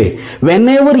ಇಂಪಾರ್ಟೆಂಟ್ ಇಲ್ಲಿ.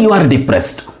 Whenever you are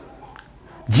depressed,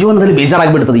 ಜೀವನದಲ್ಲಿ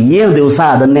ಬೇಜಾರಾಗ್ಬಿಡ್ತದೆ, ಏನು ದಿವಸ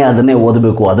ಅದನ್ನೇ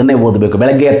ಓದಬೇಕು,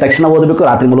 ಬೆಳಗ್ಗೆ ಎದ್ದ ತಕ್ಷಣ ಓದಬೇಕು,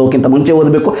 ರಾತ್ರಿ ಮಲಗೋಕ್ಕಿಂತ ಮುಂಚೆ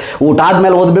ಓದಬೇಕು, ಊಟ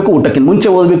ಆದ್ಮೇಲೆ ಓದಬೇಕು, ಊಟಕ್ಕಿಂತ ಮುಂಚೆ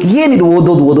ಓದಬೇಕು, ಏನಿದು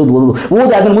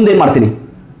ಓದಾದ್ಮೇಲೆ ಮುಂದೆ ಏನು ಮಾಡ್ತೀನಿ?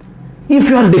 If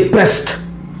you are depressed,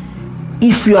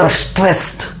 if you are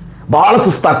stressed, ಭಾಳ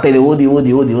ಸುಸ್ತಾಗ್ತಾ ಇದೆ, ಓದಿ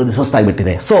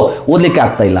ಸುಸ್ತಾಗಿಬಿಟ್ಟಿದೆ, ಸೊ ಓದಲಿಕ್ಕೆ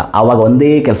ಆಗ್ತಾ ಇಲ್ಲ, ಆವಾಗ ಒಂದೇ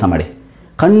ಕೆಲಸ ಮಾಡಿ,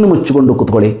 ಕಣ್ಣು ಮುಚ್ಚಿಕೊಂಡು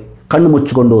ಕೂತ್ಕೊಳ್ಳಿ, ಕಣ್ಣು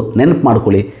ಮುಚ್ಚಿಕೊಂಡು ನೆನಪು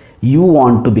ಮಾಡ್ಕೊಳ್ಳಿ, you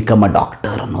want to become a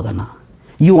doctor ಅನ್ನೋದನ್ನು.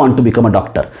 You want to become a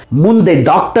doctor. ಮುಂದೆ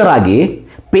ಡಾಕ್ಟರ್ ಆಗಿ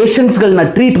ಪೇಷಂಟ್ಸ್ಗಳನ್ನ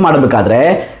ಟ್ರೀಟ್ ಮಾಡಬೇಕಾದ್ರೆ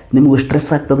ನಿಮಗೂ ಸ್ಟ್ರೆಸ್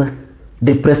ಆಗ್ತದೆ,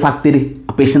 ಡಿಪ್ರೆಸ್ ಆಗ್ತೀರಿ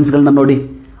ಆ ಪೇಷಂಟ್ಸ್ಗಳನ್ನ ನೋಡಿ.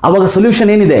 ಆವಾಗ ಸೊಲ್ಯೂಷನ್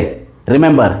ಏನಿದೆ?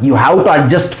 Remember, you have to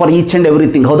adjust for each and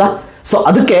everything. ಹೌದಾ? ಸೊ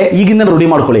ಅದಕ್ಕೆ ಈಗಿಂದ ರೂಢಿ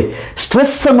ಮಾಡ್ಕೊಳ್ಳಿ.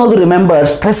 ಸ್ಟ್ರೆಸ್ ಅನ್ನೋದು, ರಿಮೆಂಬರ್,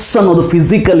 ಸ್ಟ್ರೆಸ್ ಅನ್ನೋದು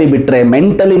ಫಿಸಿಕಲಿ ಬಿಟ್ಟರೆ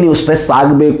ಮೆಂಟಲಿ ನೀವು ಸ್ಟ್ರೆಸ್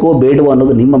ಆಗಬೇಕೋ ಬೇಡವೋ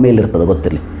ಅನ್ನೋದು ನಿಮ್ಮ ಮೇಲೆ ಇರ್ತದೆ,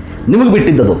 ಗೊತ್ತಿರಲಿ, ನಿಮಗೆ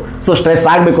ಬಿಟ್ಟಿದ್ದದು. ಸೊ ಸ್ಟ್ರೆಸ್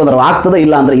ಆಗಬೇಕು ಅಂದ್ರೆ ಆಗ್ತದೆ,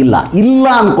 ಇಲ್ಲ ಅಂದರೆ ಇಲ್ಲ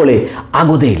ಅಂದ್ಕೊಳ್ಳಿ,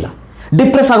 ಆಗೋದೇ ಇಲ್ಲ.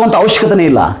 ಡಿಪ್ರೆಸ್ ಆಗುವಂಥ ಅವಶ್ಯಕತೆನೇ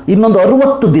ಇಲ್ಲ. ಇನ್ನೊಂದು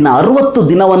 60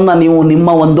 ದಿನವನ್ನು ನೀವು ನಿಮ್ಮ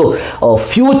ಒಂದು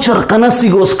ಫ್ಯೂಚರ್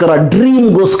ಕನಸಿಗೋಸ್ಕರ,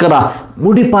 ಡ್ರೀಮ್ಗೋಸ್ಕರ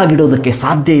ಮುಡಿಪಾಗಿಡೋದಕ್ಕೆ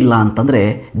ಸಾಧ್ಯ ಇಲ್ಲ ಅಂತಂದರೆ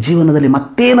ಜೀವನದಲ್ಲಿ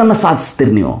ಮತ್ತೇನನ್ನು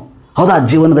ಸಾಧಿಸ್ತೀರಿ ನೀವು? ಹೌದಾ?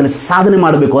 ಜೀವನದಲ್ಲಿ ಸಾಧನೆ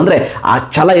ಮಾಡಬೇಕು ಅಂದರೆ ಆ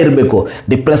ಛಲ ಇರಬೇಕು.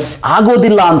 ಡಿಪ್ರೆಸ್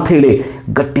ಆಗೋದಿಲ್ಲ ಅಂಥೇಳಿ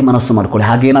ಗಟ್ಟಿ ಮನಸ್ಸು ಮಾಡ್ಕೊಳ್ಳಿ.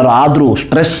 ಹಾಗೇನಾದ್ರು ಆದರೂ,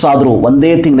 ಸ್ಟ್ರೆಸ್ ಆದರೂ,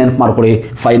 ಒಂದೇ ಥಿಂಗ್ ನೆನಪು ಮಾಡ್ಕೊಳ್ಳಿ,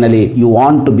 finally you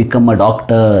want to become a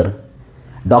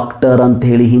doctor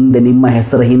ಅಂಥೇಳಿ ಹಿಂದೆ ನಿಮ್ಮ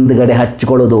ಹೆಸರು ಹಿಂದ್ಗಡೆ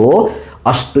ಹಚ್ಕೊಳ್ಳೋದು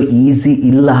ಅಷ್ಟು ಈಸಿ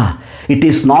ಇಲ್ಲ. It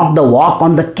is not the walk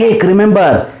on the cake.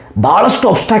 Remember, ಭಾಳಷ್ಟು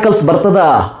ಅಬ್ಸ್ಟ್ಯಾಕಲ್ಸ್ ಬರ್ತದ,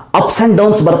 ಅಪ್ಸ್ ಆ್ಯಂಡ್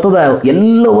ಡೌನ್ಸ್ ಬರ್ತದ,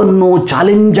 ಎಲ್ಲವನ್ನೂ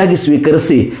ಚಾಲೆಂಜಾಗಿ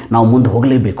ಸ್ವೀಕರಿಸಿ ನಾವು ಮುಂದೆ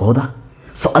ಹೋಗಲೇಬೇಕು. ಹೌದಾ?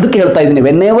 ಸೊ ಅದಕ್ಕೆ ಹೇಳ್ತಾ ಇದ್ದೀನಿ,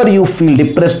 when ever you feel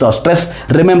depressed R stress,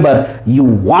 remember, you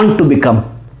want to become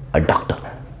a doctor.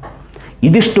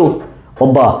 ಇದಿಷ್ಟು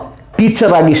ಒಬ್ಬ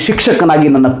ಟೀಚರ್ ಆಗಿ, ಶಿಕ್ಷಕನಾಗಿ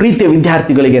ನನ್ನ ಪ್ರೀತಿಯ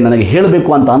ವಿದ್ಯಾರ್ಥಿಗಳಿಗೆ ನನಗೆ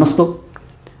ಹೇಳಬೇಕು ಅಂತ ಅನ್ನಿಸ್ತು.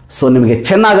 ಸೊ ನಿಮಗೆ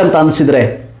ಚೆನ್ನಾಗಂತ ಅನಿಸಿದರೆ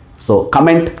so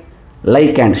comment,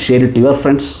 like and share it to your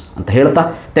friends ಅಂತ ಹೇಳ್ತಾ,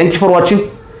 thank you for watching.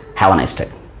 Have a nice day.